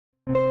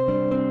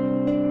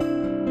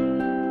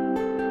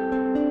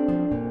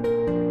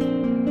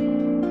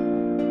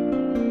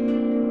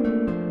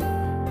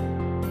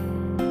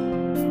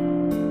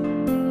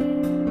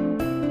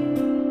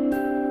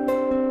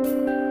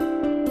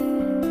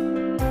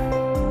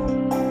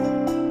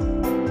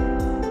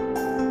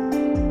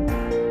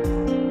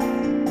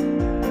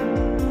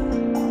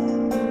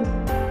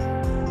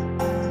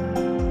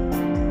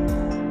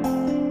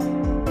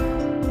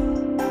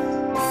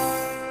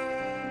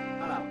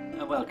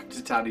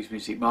Tony's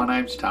Music. My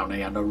name's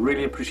Tony and I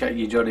really appreciate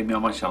you joining me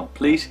on my channel.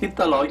 Please hit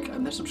the like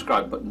and the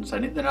subscribe buttons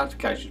and hit the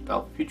notification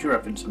bell for future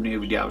reference of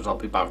new videos I'll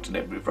be posting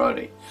every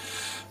Friday.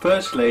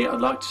 Firstly, I'd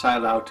like to say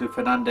hello to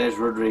Fernandez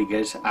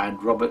Rodriguez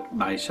and Robert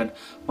Mason,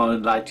 my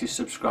latest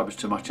subscribers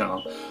to my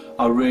channel.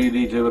 I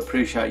really do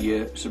appreciate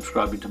you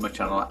subscribing to my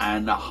channel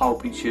and I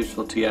hope it's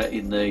useful to you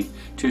in the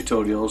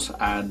tutorials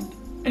and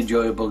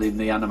enjoyable in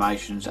the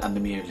animations and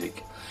the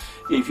music.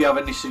 If you have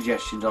any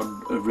suggestions, I'd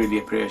really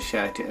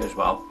appreciate it as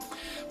well.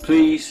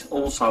 Please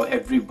also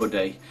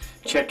everybody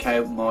check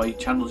out my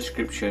channel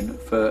description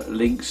for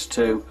links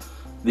to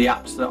the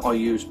apps that I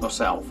use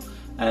myself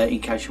in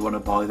case you want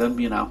to buy them,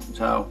 you know.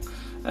 So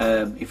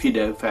if you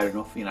do, fair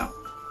enough, you know,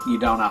 you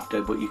don't have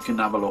to, but you can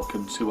have a look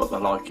and see what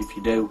they're like. If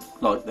you do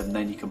like them,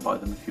 then you can buy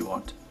them if you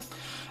want.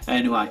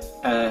 Anyway,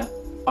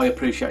 I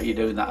appreciate you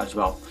doing that as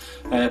well.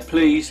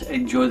 Please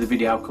enjoy the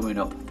video coming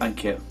up.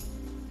 Thank you.